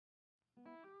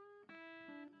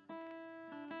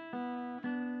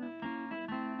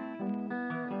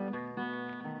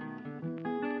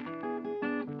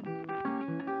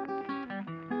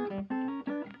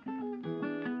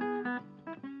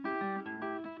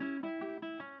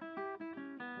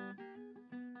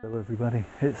Hello everybody,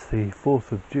 it's the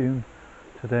 4th of June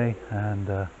today, and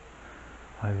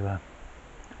I've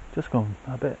just gone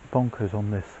a bit bonkers on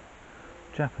this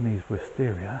Japanese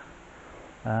Wisteria.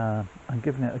 I'm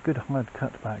giving it a good hard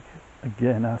cut back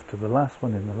again after the last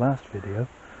one in the last video.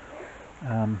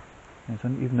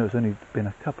 Even though it's only been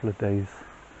a couple of days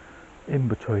in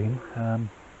between, but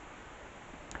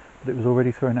it was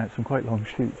already throwing out some quite long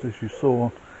shoots, as you saw,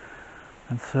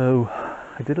 and so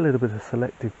I did a little bit of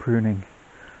selective pruning,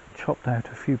 chopped out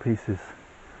a few pieces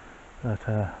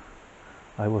that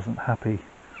I wasn't happy,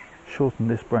 shortened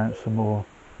this branch some more,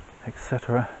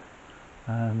 etc.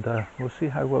 And we'll see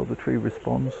how well the tree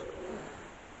responds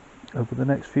over the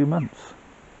next few months.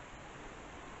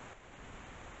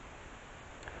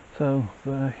 So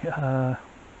the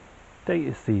date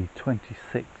is the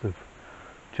 26th of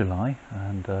July,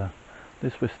 and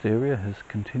this wisteria has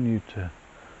continued to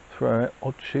throw out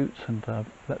odd shoots, and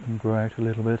let them grow out a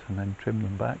little bit and then trim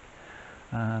them back,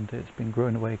 and it's been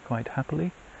growing away quite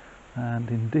happily. And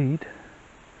indeed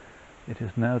it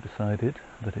has now decided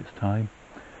that it's time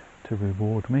to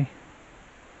reward me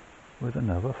with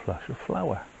another flush of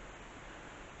flower,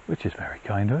 which is very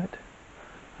kind of it.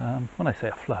 When I say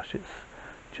a flush, it's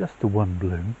just the one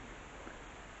bloom,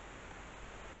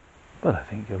 but I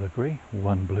think you'll agree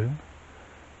one bloom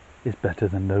is better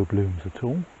than no blooms at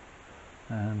all.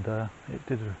 And it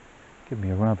did give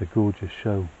me a rather gorgeous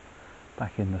show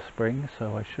back in the spring,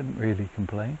 so I shouldn't really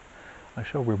complain. I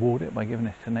shall reward it by giving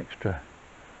it an extra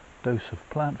dose of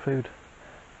plant food,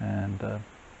 and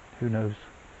who knows,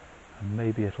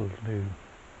 maybe it'll do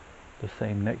the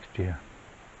same next year.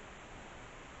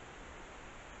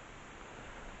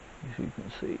 As you can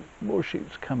see, more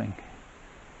shoots coming,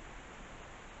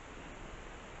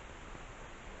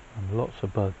 and lots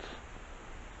of buds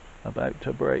about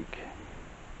to break.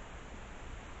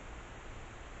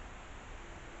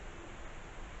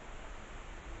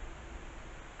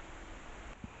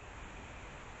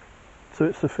 So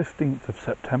it's the 15th of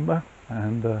September,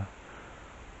 and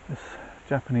this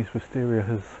Japanese Wisteria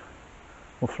has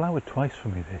flowered twice for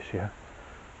me this year,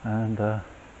 and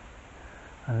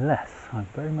unless I'm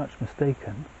very much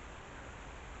mistaken,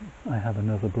 I have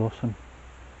another blossom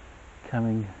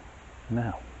coming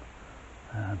now.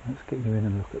 Let's get you in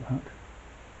and look at that.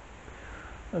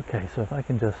 Okay, so if I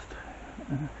can just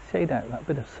shade out that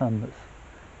bit of sun that's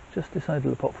just decided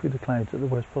to pop through the clouds at the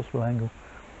worst possible angle.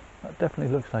 That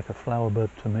definitely looks like a flower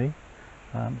bud to me.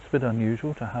 It's a bit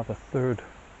unusual to have a third,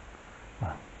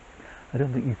 well, I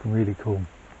don't think you can really call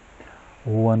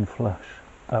one flower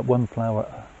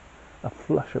a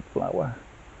flush of flower,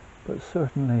 but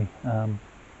certainly I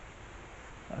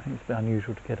think it's a bit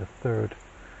unusual to get a third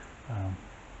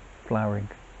flowering.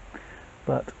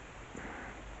 But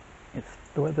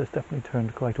the weather's definitely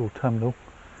turned quite autumnal,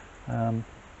 and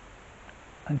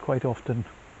quite often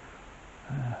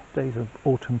days of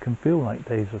autumn can feel like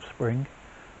days of spring,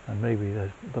 and maybe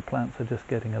the plants are just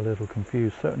getting a little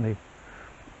confused. Certainly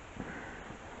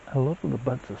a lot of the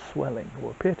buds are swelling,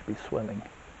 or appear to be swelling,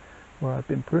 where I've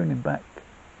been pruning back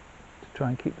to try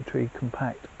and keep the tree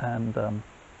compact and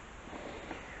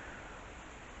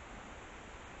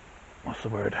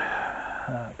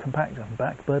compact and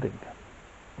back budding.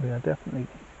 We are definitely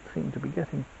seem to be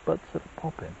getting buds that are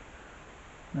popping,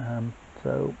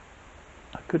 so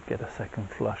I could get a second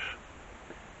flush.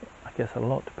 I guess a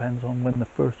lot depends on when the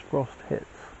first frost hits.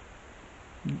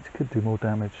 It could do more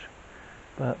damage,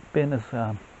 but being as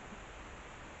I'm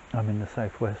in the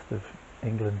southwest of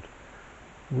England,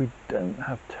 we don't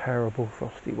have terrible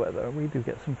frosty weather. We do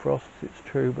get some frosts, it's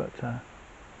true, but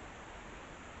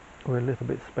we're a little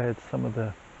bit spared some of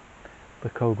the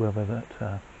cold weather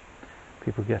that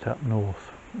people get up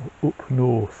north,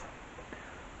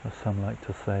 as some like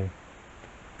to say.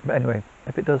 But anyway,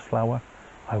 if it does flower,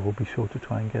 I will be sure to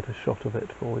try and get a shot of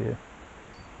it for you.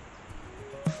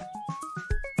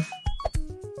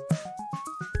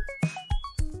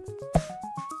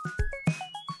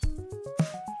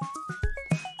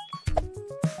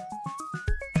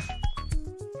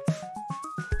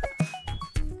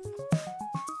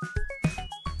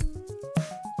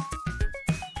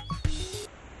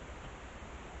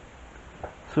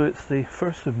 So it's the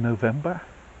 1st of November,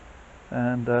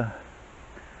 and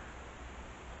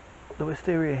the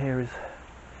wisteria here is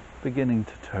beginning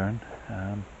to turn.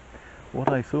 What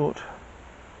I thought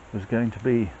was going to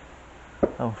be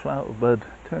a flower bud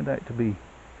turned out to be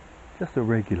just a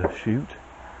regular shoot,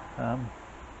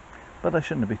 but I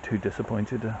shouldn't be too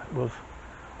disappointed. It was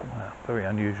very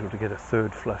unusual to get a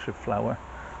third flush of flower,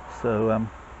 so I'm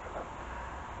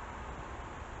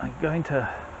going to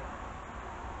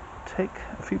take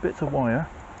a few bits of wire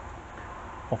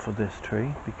off of this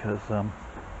tree, because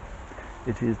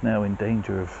it is now in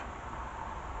danger of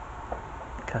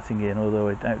cutting in, although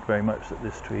I doubt very much that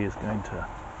this tree is going to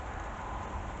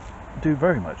do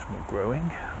very much more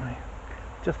growing.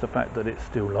 Just the fact that it's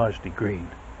still largely green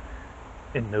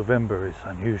in November is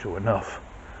unusual enough,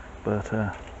 but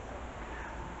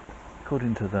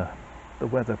according to the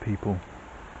weather people,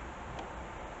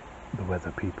 the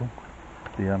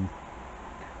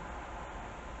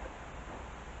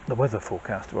weather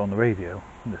forecaster on the radio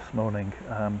this morning,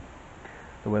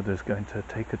 the weather is going to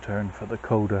take a turn for the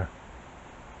colder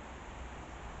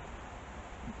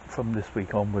from this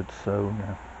week onwards, so you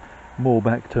know, more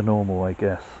back to normal, I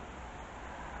guess.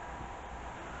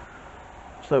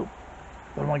 So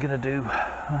what am I going to do?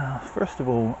 First of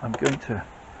all, I'm going to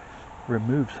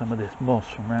remove some of this moss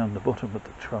from around the bottom of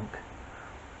the trunk.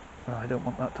 I don't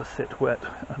want that to sit wet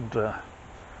and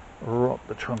rot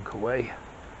the trunk away.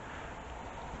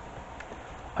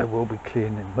 I will be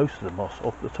cleaning most of the moss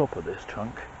off the top of this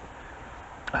trunk,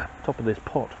 top of this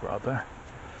pot rather,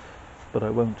 but I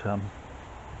won't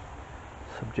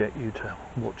subject you to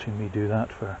watching me do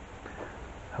that for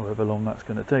however long that's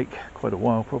going to take, quite a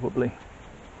while probably,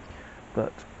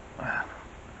 but that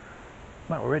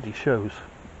already shows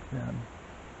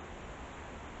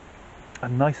a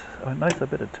nicer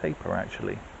bit of taper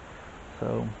actually,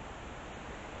 so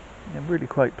I'm really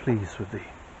quite pleased with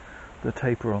the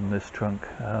taper on this trunk.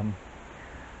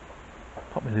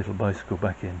 Pop my little bicycle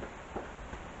back in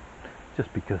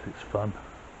just because it's fun.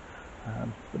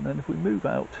 But then if we move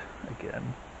out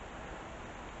again,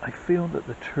 I feel that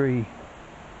the tree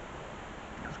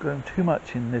has grown too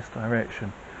much in this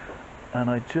direction, and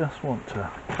I just want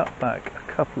to cut back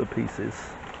a couple of pieces.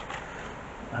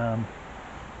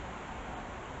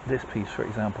 This piece, for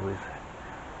example, is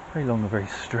very long and very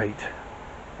straight,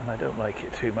 and I don't like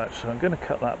it too much, so I'm going to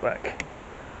cut that back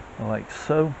like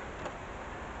so.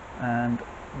 And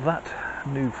that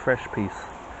new fresh piece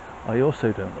I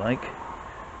also don't like,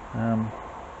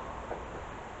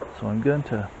 so I'm going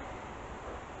to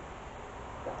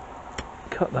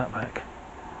cut that back,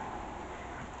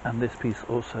 and this piece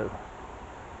also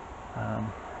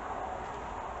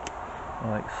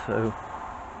like so.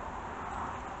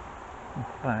 In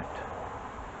fact,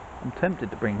 I'm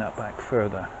tempted to bring that back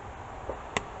further.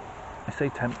 I say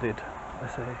tempted,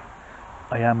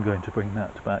 I am going to bring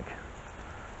that back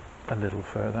a little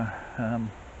further.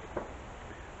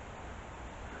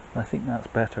 I think that's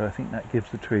better. I think that gives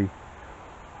the tree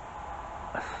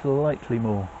a slightly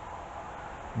more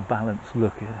balanced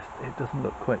look. It doesn't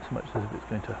look quite so much as if it's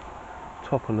going to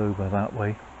topple over that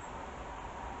way.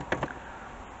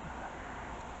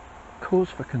 Cause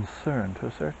for concern to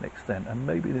a certain extent, and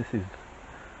maybe this is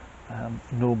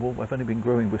normal. I've only been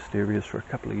growing wisterias for a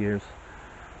couple of years,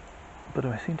 but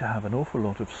I seem to have an awful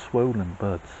lot of swollen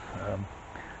buds.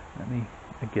 Let me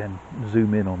again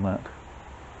zoom in on that.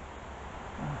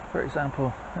 For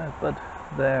example, bud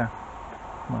there,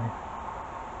 my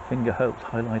finger helps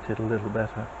highlight it a little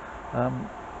better.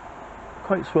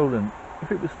 Quite swollen.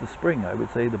 If it was the spring, I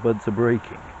would say the buds are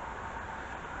breaking.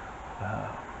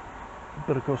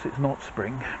 But of course it's not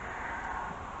spring.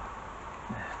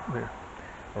 We're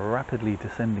rapidly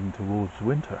descending towards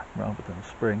winter rather than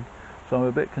spring, so I'm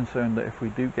a bit concerned that if we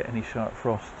do get any sharp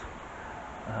frosts,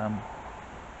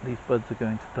 these buds are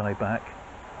going to die back,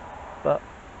 but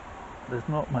there's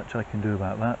not much I can do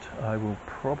about that. I will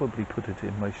probably put it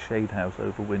in my shade house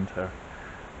over winter,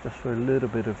 just for a little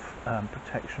bit of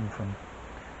protection from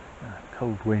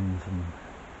cold winds and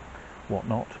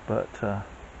whatnot, but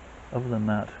other than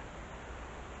that,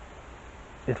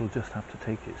 it'll just have to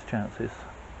take its chances,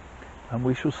 and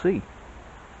we shall see.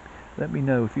 Let me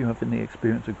know if you have any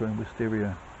experience of growing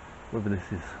wisteria, whether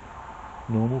this is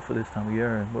normal for this time of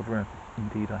year and whether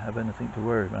indeed I have anything to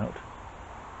worry about.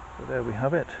 So there we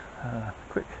have it,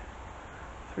 quick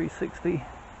 360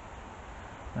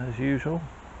 as usual.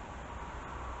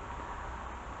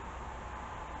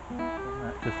 And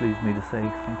that just leaves me to say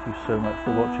thank you so much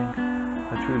for watching.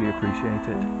 I truly appreciate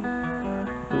it.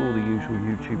 All the usual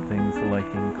YouTube things, the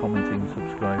liking, commenting,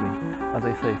 subscribing. As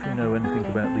I say, if you know anything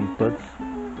about these buds,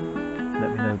 let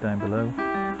me know down below.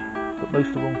 But most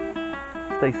of all,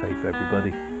 stay safe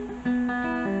everybody.